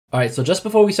Alright, so just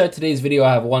before we start today's video,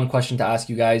 I have one question to ask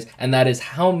you guys, and that is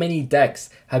how many decks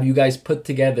have you guys put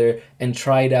together and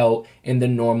tried out in the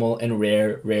normal and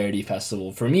rare rarity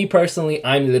festival? For me personally,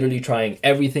 I'm literally trying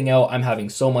everything out. I'm having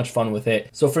so much fun with it.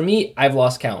 So for me, I've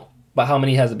lost count, but how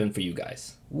many has it been for you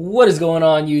guys? What is going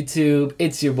on, YouTube?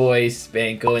 It's your boy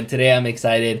Spanko, and today I'm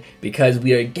excited because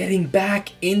we are getting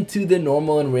back into the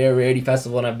normal and rare rarity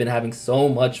festival, and I've been having so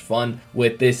much fun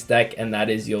with this deck, and that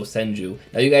is Yosenju.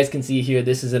 Now you guys can see here,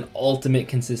 this is an ultimate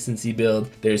consistency build.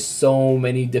 There's so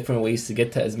many different ways to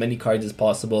get to as many cards as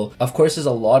possible. Of course, there's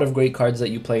a lot of great cards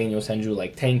that you play in Yosenju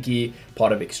like Tanky,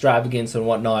 Pot of Extravagance, and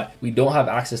whatnot. We don't have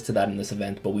access to that in this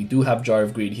event, but we do have Jar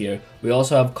of Greed here. We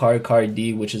also have Card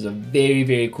D, which is a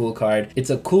very cool card. It's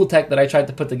a cool tech that I tried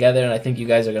to put together, and I think you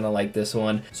guys are gonna like this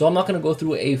one. So I'm not gonna go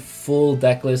through a full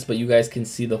deck list, but you guys can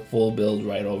see the full build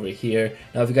right over here.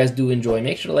 Now if you guys do enjoy,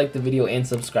 make sure to like the video and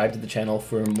subscribe to the channel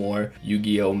for more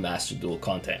Yu-Gi-Oh! Master Duel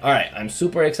content. Alright, I'm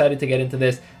super excited to get into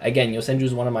this. Again, Yosenju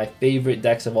is one of my favorite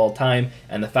decks of all time,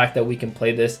 and the fact that we can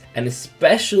play this and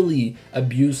especially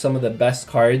abuse some of the best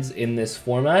cards in this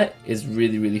format is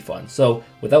really fun. So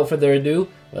without further ado,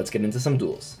 let's get into some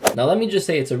duels. Now let me just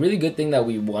say, it's a really good thing that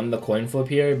we won the coin flip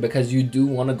here, because you do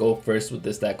want to go first with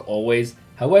this deck always.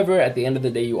 However, at the end of the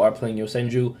day, you are playing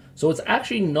Yosenju, so it's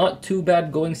actually not too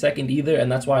bad going second either,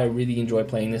 and that's why I really enjoy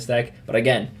playing this deck. But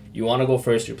again, you want to go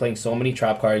first. You're playing so many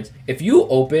trap cards. If you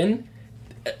open,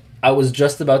 I was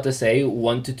just about to say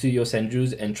 1 to 2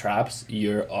 Yosenjus and traps,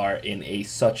 you are in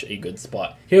such a good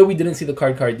spot. Here we didn't see the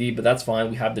card D, but that's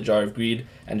fine. We have the Jar of Greed,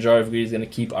 and Jar of Greed is going to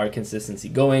keep our consistency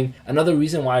going. Another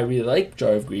reason why I really like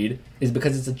Jar of Greed is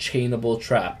because it's a chainable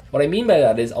trap. What I mean by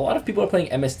that is a lot of people are playing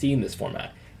MST in this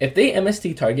format. If they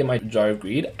MST target my Jar of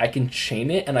Greed, I can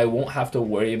chain it and I won't have to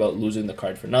worry about losing the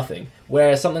card for nothing.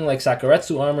 Whereas something like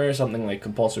Sakuretsu Armor, something like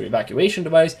Compulsory Evacuation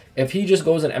Device, if he just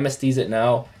goes and MSTs it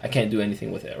now, I can't do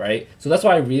anything with it, right? So that's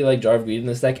why I really like Jar of Greed in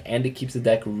this deck, and it keeps the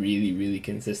deck really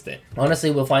consistent.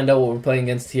 Honestly, we'll find out what we're playing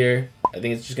against here. I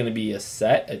think it's just going to be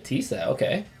a T set,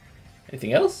 okay.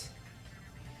 Anything else?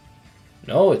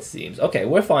 No, it seems. Okay,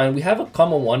 we're fine. We have a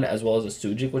comma 1 as well as a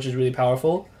Sujik, which is really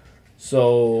powerful.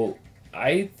 So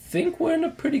I think we're in a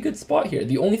pretty good spot here.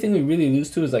 The only thing we really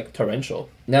lose to is like Torrential.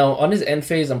 Now on his end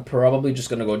phase, I'm probably just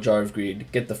gonna go Jar of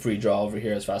Greed, get the free draw over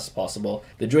here as fast as possible.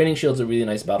 The Draining Shield's a really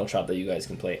nice battle trap that you guys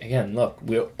can play. Again, look,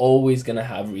 we're always gonna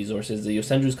have resources. The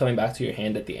Yosenju's coming back to your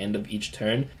hand at the end of each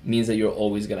turn means that you're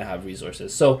always gonna have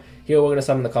resources. So here we're gonna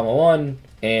summon the comma 1,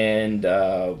 and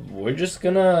we're just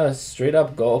gonna straight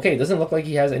up go. Okay, it doesn't look like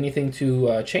he has anything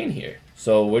to chain here.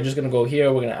 So we're just going to go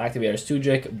here, we're going to activate our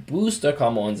Stujik, boost our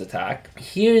comma 1's attack.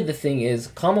 Here the thing is,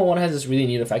 comma 1 has this really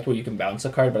neat effect where you can bounce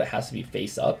a card, but it has to be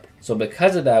face up. So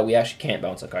because of that, we actually can't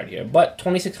bounce a card here. But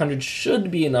 2600 should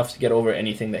be enough to get over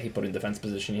anything that he put in defense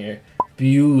position here.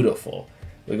 Beautiful.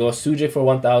 We go Stujik for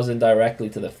 1000 directly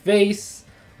to the face.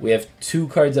 We have 2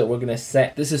 cards that we're going to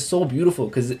set. This is so beautiful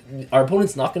because our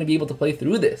opponent's not going to be able to play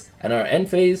through this. And our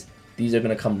end phase, these are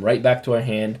going to come right back to our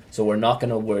hand, so we're not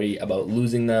going to worry about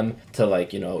losing them to,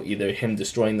 like, you know, either him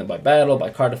destroying them by battle,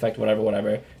 by card effect,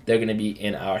 whatever. They're going to be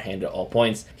in our hand at all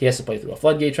points. He has to play through a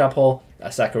Floodgate Trap Hole, a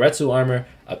Sakuretsu Armor,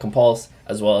 a Compulse,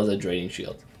 as well as a Draining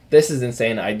Shield. This is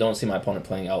insane. I don't see my opponent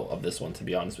playing out of this one, to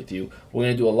be honest with you. We're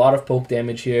going to do a lot of poke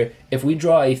damage here. If we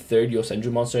draw a 3rd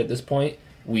Yosenju monster at this point,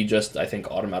 we just, I think,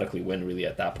 automatically win really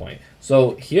at that point.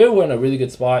 So here we're in a really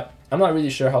good spot. I'm not really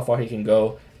sure how far he can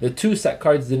go. The 2 set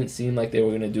cards didn't seem like they were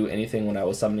going to do anything when I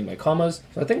was summoning my commas.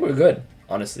 So I think we're good,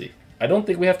 honestly. I don't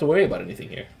think we have to worry about anything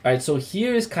here. Alright, so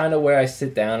here is kind of where I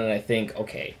sit down and I think,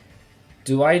 okay,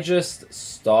 do I just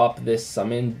stop this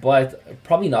summon? But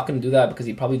probably not going to do that because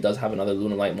he probably does have another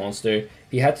Lunalight monster.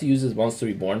 He had to use his Monster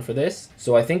Reborn for this.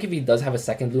 So I think if he does have a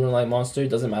second Lunalight monster, it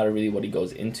doesn't matter really what he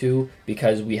goes into,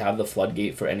 because we have the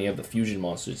Floodgate for any of the fusion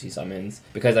monsters he summons.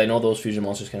 Because I know those fusion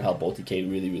monsters can help OTK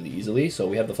really easily. So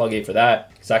we have the Floodgate for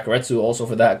that. Sakuretsu also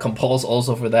for that. Compulse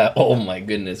also for that. Oh my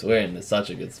goodness, we're in such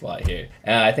a good spot here.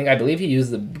 And I believe he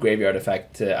used the Graveyard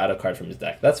effect to add a card from his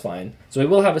deck. That's fine. So we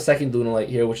will have a second Lunalight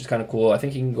here, which is kind of cool. I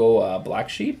think he can go Black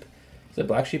Sheep. Is it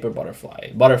Black Sheep or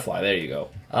Butterfly? Butterfly, there you go.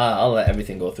 I'll let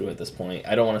everything go through at this point.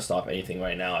 I don't want to stop anything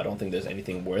right now. I don't think there's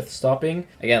anything worth stopping.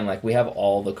 Again, like, we have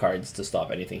all the cards to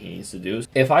stop anything he needs to do.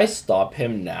 If I stop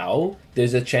him now,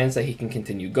 there's a chance that he can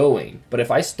continue going. But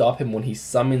if I stop him when he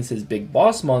summons his big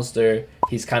boss monster,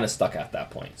 he's kind of stuck at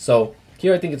that point. So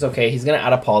here I think it's okay. He's going to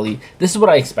add a poly. This is what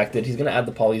I expected. He's going to add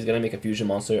the poly. He's going to make a fusion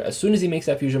monster. As soon as he makes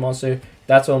that fusion monster,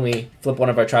 that's when we flip one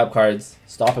of our trap cards,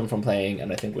 stop him from playing,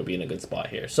 and I think we'll be in a good spot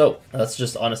here. So let's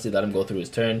just honestly let him go through his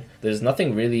turn. There's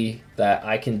nothing really that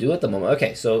I can do at the moment.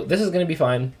 Okay, so this is going to be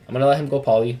fine. I'm going to let him go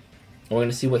poly. we're going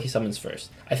to see what he summons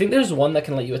first. I think there's one that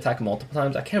can let you attack multiple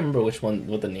times. I can't remember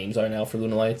what the names are now for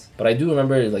Lunalights, but I do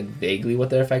remember like vaguely what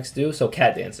their effects do. So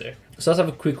Cat Dancer. So let's have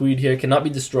a quick read here. Cannot be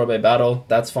destroyed by battle.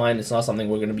 That's fine. It's not something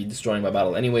we're going to be destroying by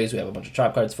battle anyways. We have a bunch of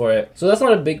trap cards for it. So that's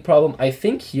not a big problem. I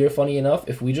think here, funny enough,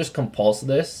 if we just compulse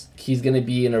this, he's going to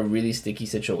be in a really sticky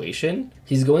situation.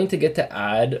 He's going to get to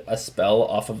add a spell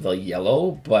off of the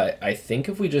yellow, but I think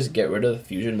if we just get rid of the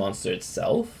fusion monster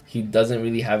itself, he doesn't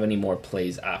really have any more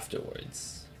plays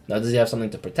afterwards. Now, does he have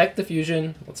something to protect the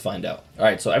fusion? Let's find out. All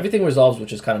right, so everything resolves,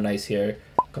 which is kind of nice here.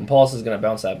 Compulse is going to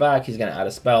bounce that back. He's going to add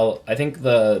a spell. I think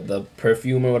the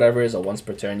perfume or whatever is a once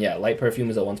per turn. Yeah, light perfume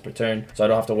is a once per turn, so I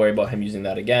don't have to worry about him using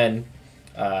that again.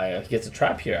 He gets a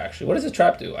trap here, actually. What does a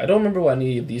trap do? I don't remember what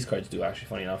any of these cards do, actually,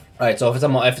 funny enough. All right, so if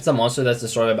it's a monster that's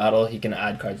destroyed by battle, he can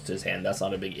add cards to his hand. That's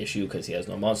not a big issue because he has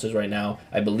no monsters right now.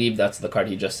 I believe that's the card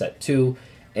he just set to.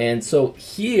 And so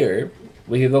here,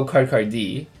 we could go card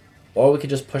D, or we could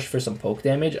just push for some poke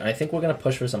damage. And I think we're going to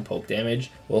push for some poke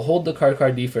damage. We'll hold the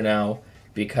card D for now,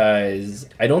 because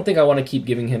I don't think I want to keep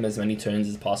giving him as many turns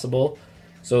as possible.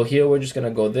 So here we're just going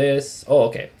to go this. Oh,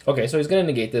 okay. Okay, so he's going to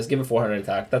negate this, give it 400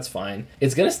 attack. That's fine.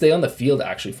 It's going to stay on the field,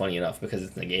 actually, funny enough, because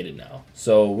it's negated now.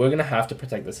 So we're going to have to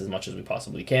protect this as much as we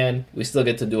possibly can. We still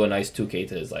get to do a nice 2k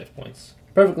to his life points.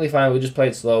 Perfectly fine. We just play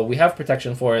it slow. We have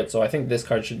protection for it, so I think this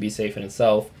card should be safe in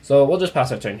itself. So we'll just pass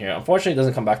our turn here. Unfortunately, it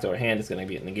doesn't come back to our hand. It's going to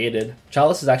be negated.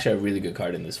 Chalice is actually a really good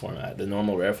card in this format. The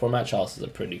normal rare format, Chalice is a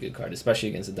pretty good card, especially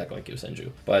against a deck like Yosenju.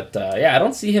 But yeah, I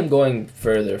don't see him going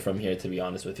further from here, to be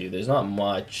honest with you. There's not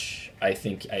much I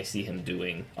think I see him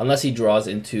doing. Unless he draws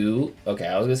into... Okay,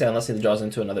 I was going to say unless he draws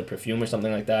into another perfume or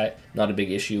something like that. Not a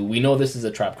big issue. We know this is a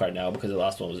trap card now because the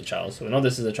last one was a Chalice. So we know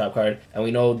this is a trap card. And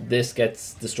we know this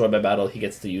gets destroyed by battle. He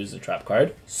gets to use the trap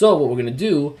card. So what we're going to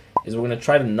do is we're going to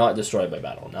try to not destroy it by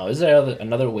battle. Now, is there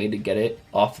another way to get it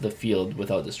off the field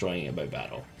without destroying it by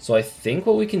battle? So I think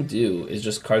what we can do is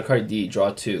just card D, draw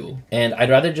 2. And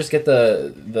I'd rather just get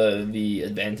the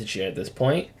advantage here at this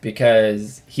point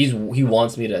because he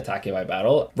wants me to attack it by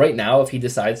battle. Right now, if he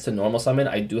decides to normal summon,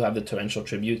 I do have the Torrential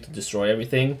Tribute to destroy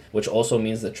everything, which also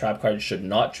means the trap card should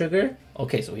not trigger.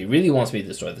 Okay, so he really wants me to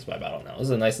destroy this by battle now. This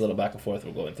is a nice little back and forth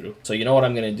we're going through. So you know what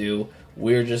I'm going to do?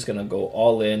 We're just going to go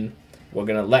all in. We're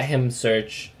going to let him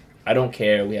search. I don't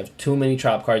care. We have too many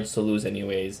trap cards to lose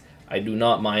anyways. I do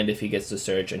not mind if he gets to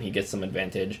search and he gets some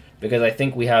advantage because I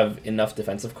think we have enough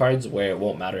defensive cards where it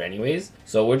won't matter anyways.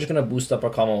 So we're just going to boost up our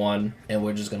comma 1 and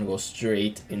we're just going to go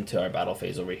straight into our battle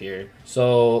phase over here.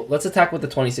 So let's attack with the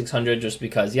 2600 just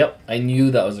because, yep, I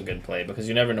knew that was a good play because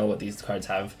you never know what these cards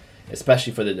have,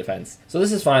 especially for the defense. So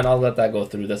this is fine. I'll let that go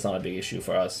through. That's not a big issue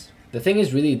for us. The thing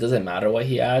is, really, it doesn't matter what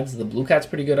he adds. The blue cat's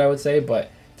pretty good, I would say, but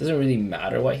it doesn't really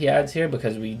matter what he adds here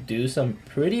because we do some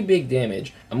pretty big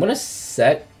damage. I'm going to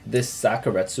set this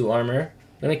Sakuretsu armor.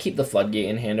 I'm going to keep the Floodgate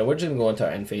in hand, and we're just going to go into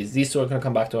our end phase. These two are going to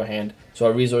come back to our hand, so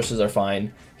our resources are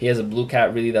fine. He has a blue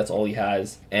cat, really, that's all he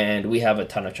has, and we have a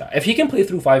ton of trap. If he can play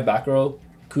through 5 back row,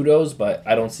 kudos, but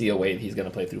I don't see a way he's going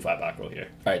to play through 5 back row here.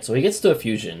 Alright, so he gets to a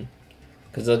fusion,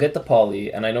 because he'll get the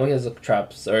poly, and I know he has the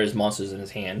traps, or his monsters in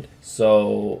his hand,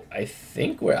 so I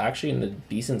think we're actually in a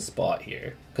decent spot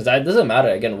here. Because it doesn't matter,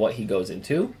 again, what he goes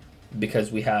into,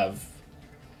 because we have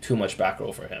too much back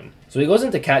row for him. So he goes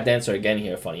into Cat Dancer again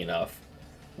here, funny enough,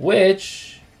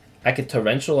 which I could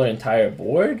torrential our entire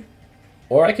board,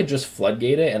 or I could just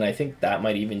floodgate it, and I think that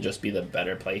might even just be the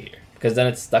better play here. Because then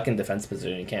it's stuck in defense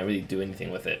position, you can't really do anything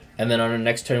with it. And then on our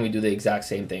next turn, we do the exact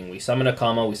same thing. We summon a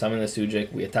comma, we summon the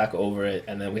Sujik, we attack over it,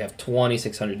 and then we have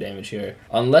 2600 damage here.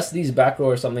 Unless these back row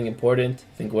are something important,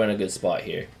 I think we're in a good spot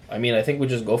here. I mean, I think we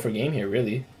just go for game here,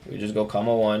 really. We just go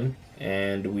comma 1,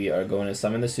 and we are going to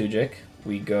summon the Sujik.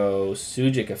 We go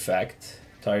Sujik effect,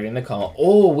 targeting the comma.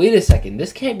 Oh, wait a second.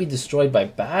 This can't be destroyed by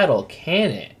battle,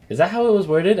 can it? Is that how it was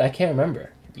worded? I can't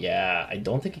remember. Yeah, I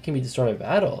don't think it can be destroyed by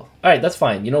battle. Alright, that's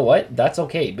fine. You know what? That's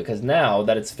okay, because now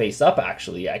that it's face up,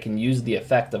 actually, I can use the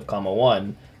effect of comma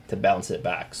 1 to bounce it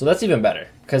back. So that's even better.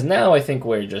 Because now I think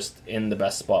we're just in the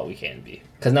best spot we can be.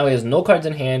 Because now he has no cards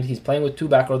in hand. He's playing with 2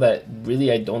 back row that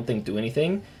really I don't think do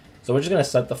anything. So we're just going to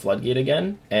set the Floodgate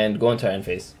again and go into our end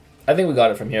phase. I think we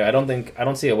got it from here. I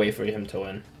don't see a way for him to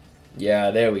win.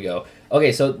 Yeah, there we go.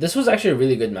 Okay, so this was actually a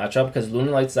really good matchup because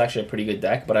Lunalights is actually a pretty good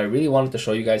deck, but I really wanted to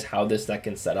show you guys how this deck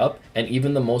can set up, and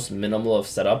even the most minimal of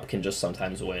setup can just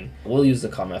sometimes win. We'll use the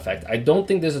comma effect. I don't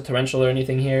think there's a torrential or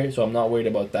anything here, so I'm not worried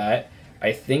about that.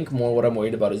 I think more what I'm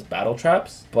worried about is battle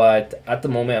traps, but at the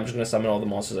moment I'm just going to summon all the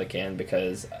monsters I can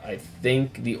because I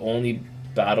think the only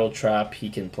battle trap he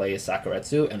can play is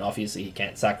Sakuretsu, and obviously he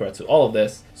can't Sakuretsu all of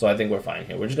this, so I think we're fine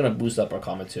here. We're just going to boost up our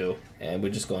comma 2, and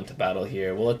we're just going to battle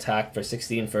here. We'll attack for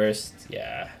 16 first.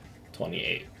 Yeah,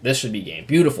 28. This should be game.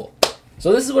 Beautiful.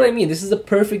 So this is what I mean. This is a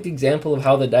perfect example of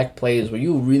how the deck plays, where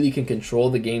you really can control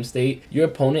the game state. Your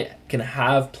opponent can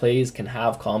have plays, can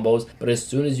have combos, but as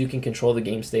soon as you can control the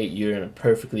game state, you're in a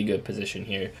perfectly good position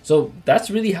here. So that's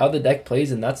really how the deck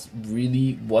plays, and that's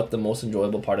really what the most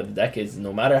enjoyable part of the deck is.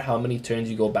 No matter how many turns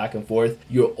you go back and forth,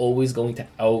 you're always going to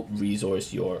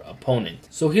out-resource your opponent.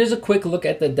 So here's a quick look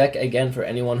at the deck again for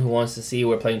anyone who wants to see.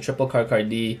 We're playing triple card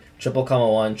D, triple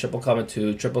comma 1, triple comma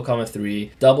 2, triple comma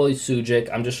 3, double Sujik.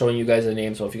 I'm just showing you guys the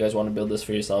names, so if you guys want to build this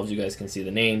for yourselves, you guys can see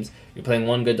the names. You're playing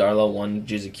 1 Godarla, 1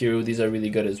 Jizukiru. These are really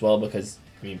good as well because,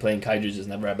 I mean, playing Kaijus is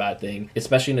never a bad thing,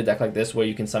 especially in a deck like this where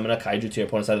you can summon a Kaiju to your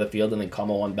opponent's side of the field and then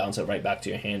combo 1, bounce it right back to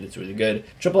your hand. It's really good.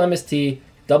 Triple MST,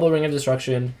 double Ring of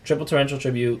Destruction, triple Torrential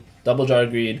Tribute, double Jar of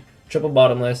Greed, triple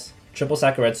Bottomless, triple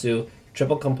Sakuretsu,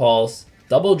 triple Compulse,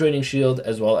 double Draining Shield,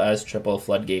 as well as triple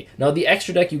Floodgate. Now, the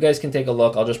extra deck, you guys can take a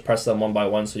look. I'll just press them one by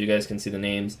one so you guys can see the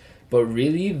names. But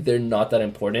really, they're not that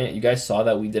important. You guys saw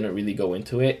that we didn't really go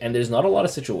into it. And there's not a lot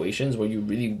of situations where you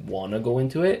really want to go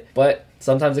into it. But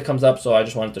sometimes it comes up, so I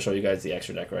just wanted to show you guys the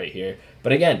extra deck right here.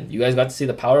 But again, you guys got to see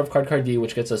the power of Card D,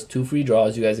 which gets us 2 free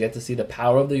draws. You guys get to see the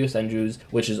power of the Yosenjus,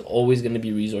 which is always going to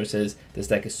be resources. This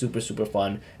deck is super, super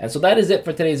fun. And so that is it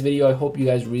for today's video. I hope you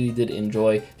guys really did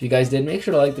enjoy. If you guys did, make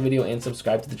sure to like the video and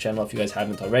subscribe to the channel if you guys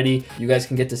haven't already. You guys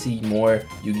can get to see more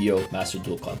Yu-Gi-Oh! Master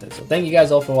Duel content. So thank you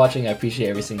guys all for watching. I appreciate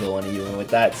every single one of you. And with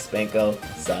that, Spanko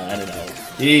signing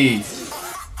out. Peace.